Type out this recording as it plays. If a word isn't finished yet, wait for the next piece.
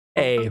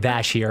Hey,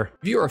 Vash here.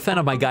 If you're a fan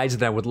of my guides,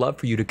 then I would love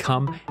for you to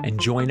come and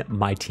join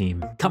my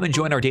team. Come and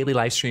join our daily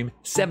live stream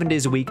 7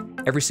 days a week,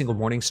 every single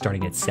morning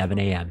starting at 7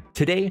 a.m.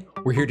 Today,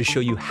 we're here to show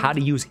you how to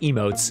use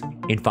emotes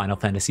in Final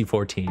Fantasy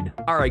XIV.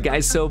 All right,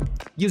 guys, so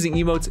using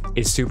emotes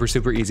is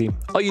super easy.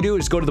 All you do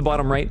is go to the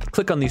bottom right,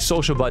 click on the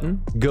social button,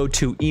 go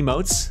to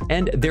emotes,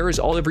 and there is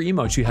all of your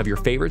emotes. You have your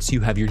favorites, you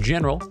have your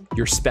general,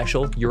 your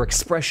special, your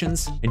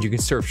expressions, and you can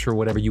search for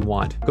whatever you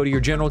want. Go to your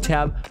general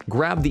tab,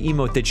 grab the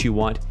emote that you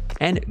want,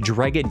 and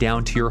drag it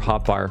down to your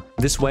hotbar.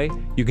 This way,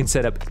 you can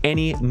set up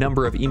any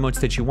number of emotes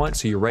that you want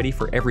so you're ready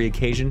for every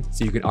occasion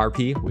so you can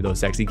RP with those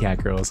sexy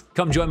cat girls.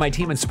 Come join my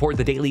team and support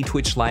the daily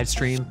Twitch live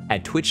stream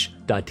at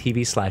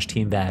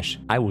twitch.tv/TeamVASH.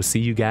 I will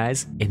see you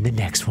guys in the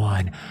next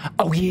one.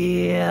 Oh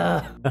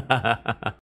yeah!